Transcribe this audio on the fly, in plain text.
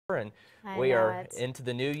And we are into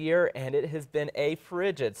the new year, and it has been a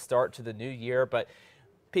frigid start to the new year, but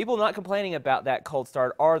people not complaining about that cold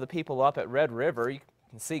start are the people up at Red River. You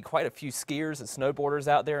can see quite a few skiers and snowboarders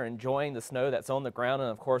out there enjoying the snow that's on the ground,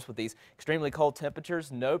 and of course with these extremely cold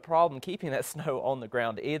temperatures, no problem keeping that snow on the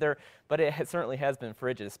ground either, but it certainly has been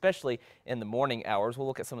frigid, especially in the morning hours. We'll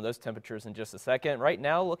look at some of those temperatures in just a second. Right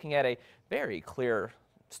now, looking at a very clear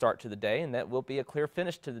start to the day, and that will be a clear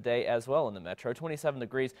finish to the day as well in the metro. 27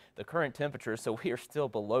 degrees the current temperature, so we are still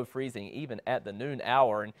below freezing even at the noon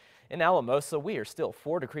hour. And in Alamosa, we are still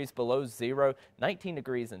 4 degrees below zero, 19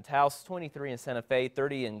 degrees in Taos, 23 in Santa Fe,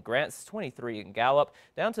 30 in Grants, 23 in Gallup.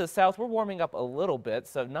 Down to the south, we're warming up a little bit,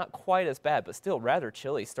 so not quite as bad, but still rather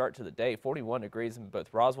chilly start to the day. 41 degrees in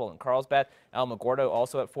both Roswell and Carlsbad. Alamogordo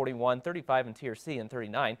also at 41, 35 in TRC, and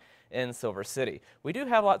 39 in Silver City. We do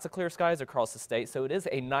have lots of clear skies across the state, so it is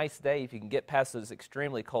a nice day if you can get past those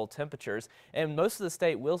extremely cold temperatures. And most of the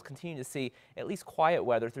state will continue to see at least quiet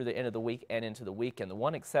weather through the end of the week and into the weekend. The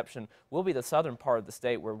one exception will be the southern part of the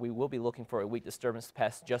state, where we will be looking for a weak disturbance to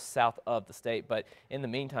pass just south of the state. But in the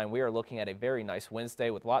meantime, we are looking at a very nice Wednesday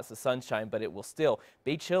with lots of sunshine, but it will still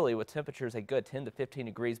be chilly with temperatures a good 10 to 15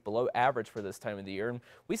 degrees below average for this time of the year. And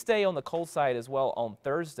we stay on the cold side as well on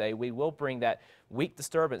Thursday. We will bring that weak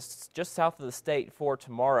disturbance just south of the state for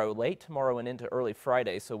tomorrow, late tomorrow and into early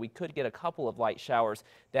Friday. So we could get a couple of light showers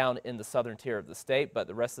down in the southern tier of the state, but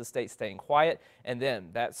the rest of the state staying quiet. And then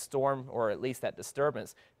that storm, or at least that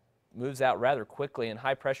disturbance, moves out rather quickly, and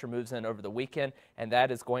high pressure moves in over the weekend, and that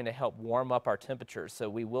is going to help warm up our temperatures. So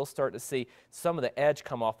we will start to see some of the edge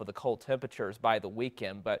come off of the cold temperatures by the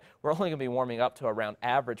weekend, but we're only going to be warming up to around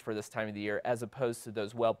average for this time of the year, as opposed to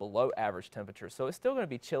those well below average temperatures. So it's still going to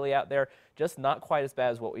be chilly out there, just not quite as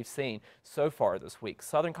bad as what we've seen so far this week.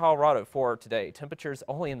 Southern Colorado for today, temperatures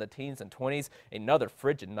only in the teens and 20s. Another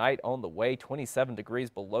frigid night on the way, 27 degrees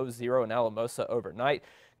below zero in Alamosa overnight.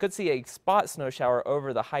 Could see a spot snow shower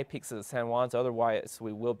over the high peaks of the San Juans. Otherwise,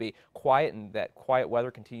 we will be quiet, and that quiet weather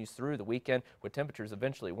continues through the weekend, with temperatures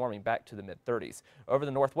eventually warming back to the mid-30s. Over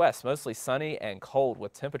the northwest, mostly sunny and cold,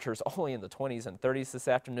 with temperatures only in the 20s and 30s this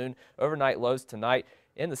afternoon. Overnight lows tonight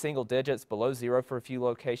in the single digits, below zero for a few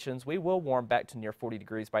locations. We will warm back to near 40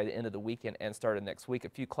 degrees by the end of the weekend and start of next week. A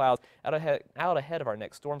few clouds out ahead of our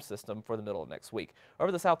next storm system for the middle of next week.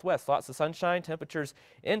 Over the southwest, lots of sunshine. Temperatures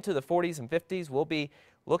into the 40s and 50s. We'll be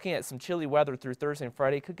looking at some chilly weather through Thursday and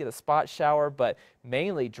Friday. Could get a spot shower, but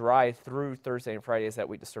mainly dry through Thursday and Friday as that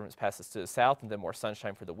weak disturbance passes to the south, and then more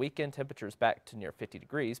sunshine for the weekend. Temperatures back to near 50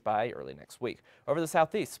 degrees by early next week. Over the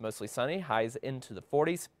southeast, mostly sunny, highs into the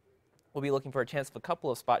 40s. We'll be looking for a chance of a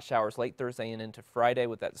couple of spot showers late Thursday and into Friday,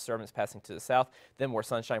 with that disturbance passing to the south. Then more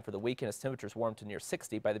sunshine for the weekend as temperatures warm to near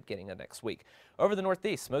 60 by the beginning of next week. Over the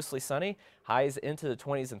northeast, mostly sunny, highs into the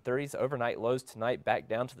 20s and 30s. Overnight lows tonight back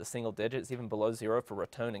down to the single digits, even below zero for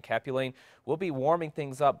Raton and Capuline. We'll be warming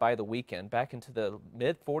things up by the weekend, back into the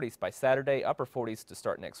mid-40s by Saturday, upper 40s to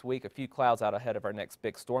start next week. A few clouds out ahead of our next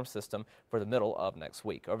big storm system for the middle of next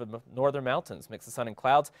week. Over the northern mountains, mix of sun and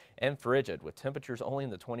clouds and frigid, with temperatures only in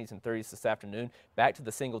the 20s and 30s this afternoon, back to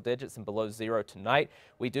the single digits and below zero tonight.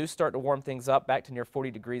 We do start to warm things up back to near 40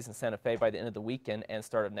 degrees in Santa Fe by the end of the weekend and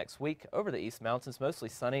start of next week. Over the East Mountains, mostly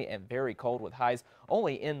sunny and very cold, with highs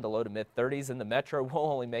only in the low to mid 30s. In the metro,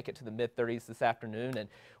 we'll only make it to the mid 30s this afternoon, and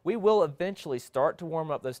we will eventually start to warm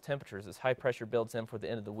up those temperatures as high pressure builds in for the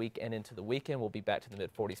end of the week and into the weekend. We'll be back to the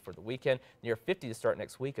mid 40s for the weekend, near 50 to start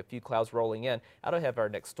next week. A few clouds rolling in out ahead of our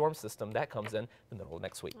next storm system that comes in the middle of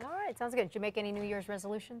next week. All right, sounds good. Did you make any New Year's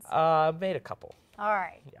resolutions? Made a couple. All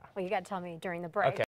right. Yeah. Well, you got to tell me during the break. Okay.